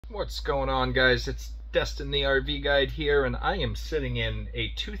What's going on, guys? It's Destin the RV Guide here, and I am sitting in a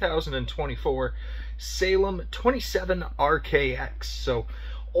 2024 Salem 27RKX. So,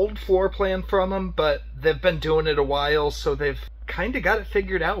 old floor plan from them, but they've been doing it a while, so they've kind of got it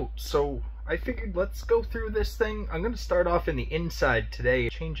figured out. So I figured let's go through this thing. I'm going to start off in the inside today,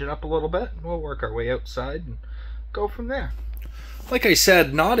 change it up a little bit, and we'll work our way outside and go from there. Like I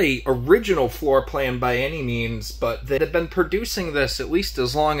said, not a original floor plan by any means, but they've been producing this at least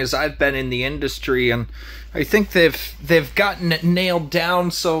as long as I've been in the industry, and I think they've gotten it nailed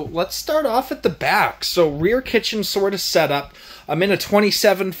down. So let's start off at the back. So rear kitchen sort of setup. I'm in a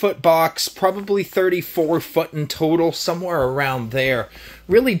 27-foot box, probably 34-foot in total, somewhere around there.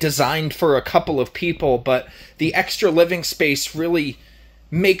 Really designed for a couple of people, but the extra living space really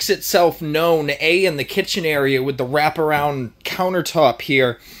makes itself known, in the kitchen area with the wraparound countertop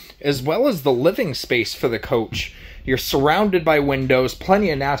here, as well as the living space for the coach. You're surrounded by windows, plenty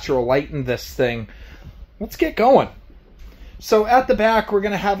of natural light in this thing. Let's get going. So at the back, we're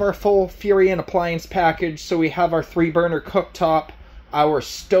going to have our full Furrion appliance package. So we have our 3-burner cooktop, our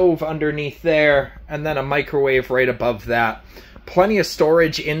stove underneath there, and then a microwave right above that. Plenty of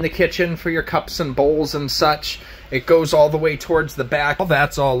storage in the kitchen for your cups and bowls and such. It goes all the way towards the back. All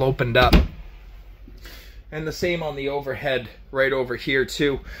that's all opened up. And the same on the overhead right over here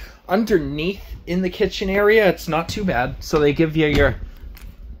too. Underneath in the kitchen area, it's not too bad. So they give you your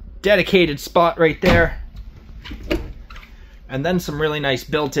dedicated spot right there. And then some really nice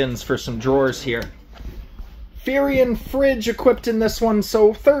built-ins for some drawers here. Furrion fridge equipped in this one.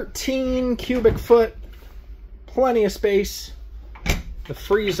 So 13 cubic foot. Plenty of space. The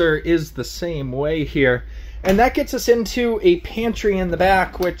freezer is the same way here. And that gets us into a pantry in the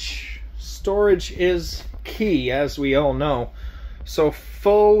back, which storage is key, as we all know. So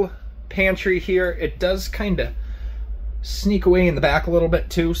full pantry here. It does kind of sneak away in the back a little bit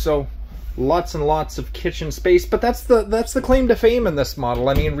too, so lots and lots of kitchen space. But that's the claim to fame in this model.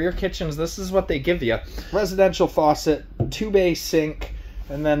 I mean, rear kitchens, this is what they give you. Residential faucet, 2-bay sink,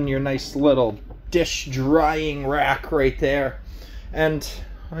 and then your nice little dish drying rack right there. And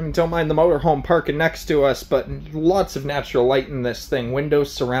I mean, don't mind the motorhome parking next to us, but lots of natural light in this thing.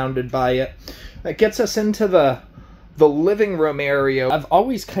 Windows surrounded by it. That gets us into the living room area. I've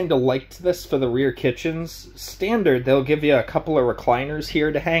always kind of liked this for the rear kitchens. Standard, they'll give you a couple of recliners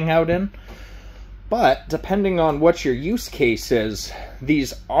here to hang out in. But depending on what your use case is,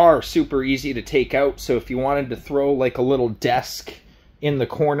 these are super easy to take out. So if you wanted to throw like a little desk in the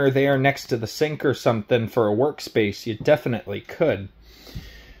corner there next to the sink or something for a workspace, you definitely could.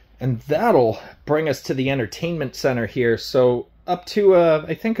 And that'll bring us to the entertainment center here. So up to,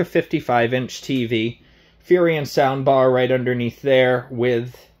 I think, a 55-inch TV. Furrion soundbar right underneath there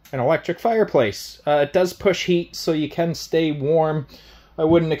with an electric fireplace. It does push heat, so you can stay warm. I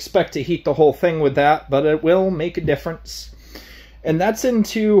wouldn't expect to heat the whole thing with that, but it will make a difference. And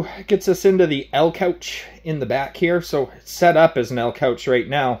gets us into the L couch in the back here. So it's set up as an L couch right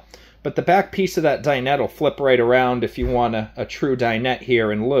now. But the back piece of that dinette will flip right around if you want a true dinette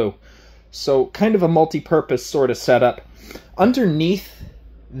here in lieu. So kind of a multi-purpose sort of setup. Underneath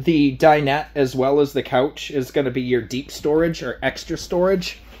the dinette as well as the couch is going to be your deep storage or extra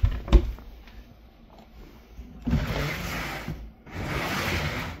storage.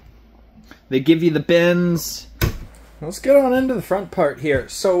 They give you the bins. Let's get on into the front part here.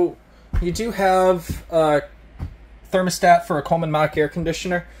 So you do have a thermostat for a Coleman Mach air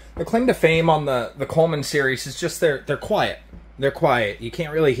conditioner. The claim to fame on the Coleman series is just they're quiet. They're quiet. You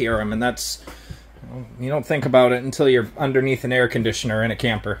can't really hear them, and that's, you don't think about it until you're underneath an air conditioner in a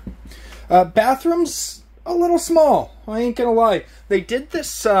camper. Bathroom's a little small. I ain't gonna lie. They did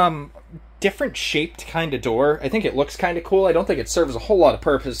this different shaped kind of door. I think it looks kind of cool. I don't think it serves a whole lot of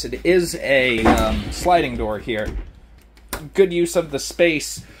purpose. It is a sliding door here. Good use of the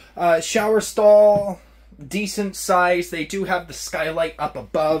space. Shower stall, decent size. They do have the skylight up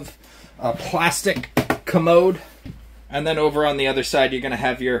above. A plastic commode. And then over on the other side, you're going to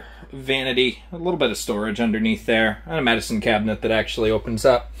have your vanity. A little bit of storage underneath there. And a medicine cabinet that actually opens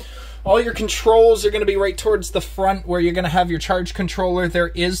up. All your controls are going to be right towards the front where you're going to have your charge controller. There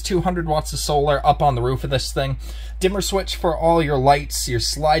is 200 watts of solar up on the roof of this thing. Dimmer switch for all your lights, your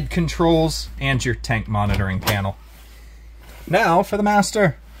slide controls, and your tank monitoring panel. Now for the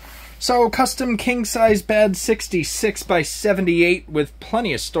master. So custom king size bed, 66 by 78 with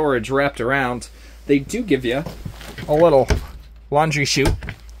plenty of storage wrapped around. They do give you a little laundry chute,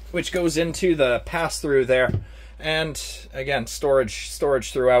 which goes into the pass-through there. And again, storage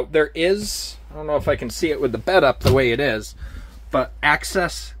throughout. There is, I don't know if I can see it with the bed up the way it is, but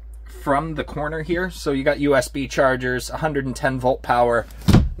access from the corner here. So you got USB chargers, 110 volt power,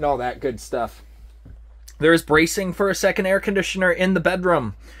 and all that good stuff. There is bracing for a second air conditioner in the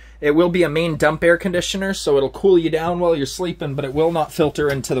bedroom. It will be a main dump air conditioner, so it'll cool you down while you're sleeping, but it will not filter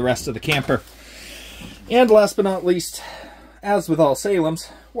into the rest of the camper. And last but not least, as with all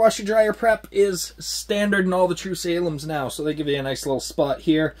Salems, washer dryer prep is standard in all the true Salems now, so they give you a nice little spot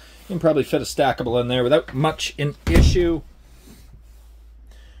here. You can probably fit a stackable in there without much an issue.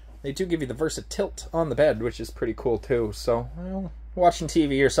 They do give you the Versa-Tilt on the bed, which is pretty cool too, so well, watching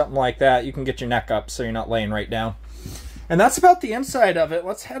TV or something like that, you can get your neck up so you're not laying right down. And that's about the inside of it.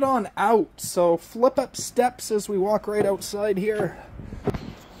 Let's head on out. So flip up steps as we walk right outside here.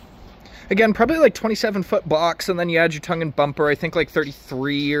 Again, probably like 27-foot box, and then you add your tongue and bumper, I think like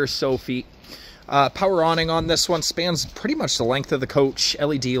 33 or so feet. Power awning on this one spans pretty much the length of the coach.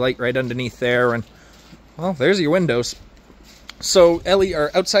 LED light right underneath there, and well, there's your windows. So LED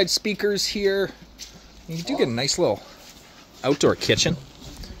or outside speakers here. You do get a nice little outdoor kitchen.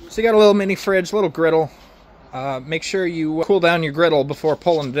 So you got a little mini fridge, little griddle. Make sure you cool down your griddle before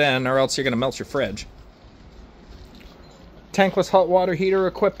pulling it in, or else you're going to melt your fridge. Tankless hot water heater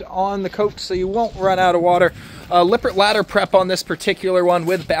equipped on the coach, so you won't run out of water. Lippert ladder prep on this particular one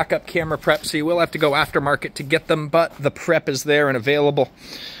with backup camera prep, so you will have to go aftermarket to get them, but the prep is there and available.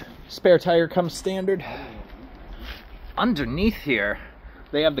 Spare tire comes standard. Underneath here,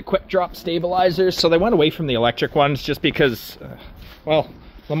 they have the quick drop stabilizers, so they went away from the electric ones just because, well,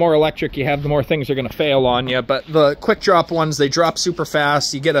 the more electric you have, the more things are going to fail on you. But the quick drop ones, they drop super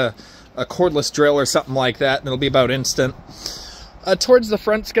fast. You get a cordless drill or something like that, and it'll be about instant. Towards the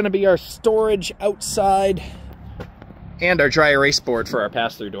front's going to be our storage outside and our dry erase board for our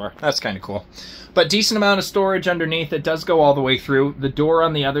pass-through door. That's kind of cool. But decent amount of storage underneath. It does go all the way through. The door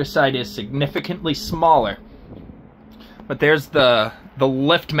on the other side is significantly smaller. But there's the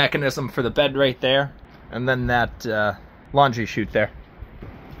lift mechanism for the bed right there. And then that laundry chute there.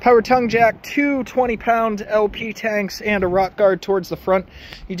 Power tongue jack, two 20-pound LP tanks, and a rock guard towards the front.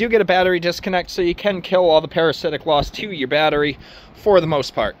 You do get a battery disconnect, so you can kill all the parasitic loss to your battery for the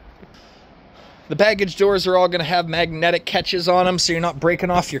most part. The baggage doors are all going to have magnetic catches on them, so you're not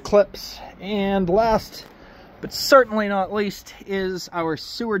breaking off your clips. And last, but certainly not least, is our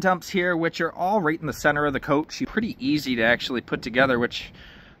sewer dumps here, which are all right in the center of the coach. Pretty easy to actually put together, which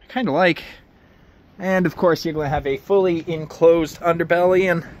I kind of like. And of course, you're going to have a fully enclosed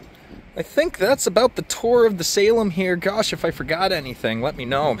underbelly, and I think that's about the tour of the Salem here. Gosh, if I forgot anything, let me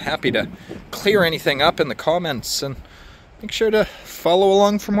know. I'm happy to clear anything up in the comments, and make sure to follow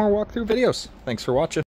along for more walkthrough videos. Thanks for watching.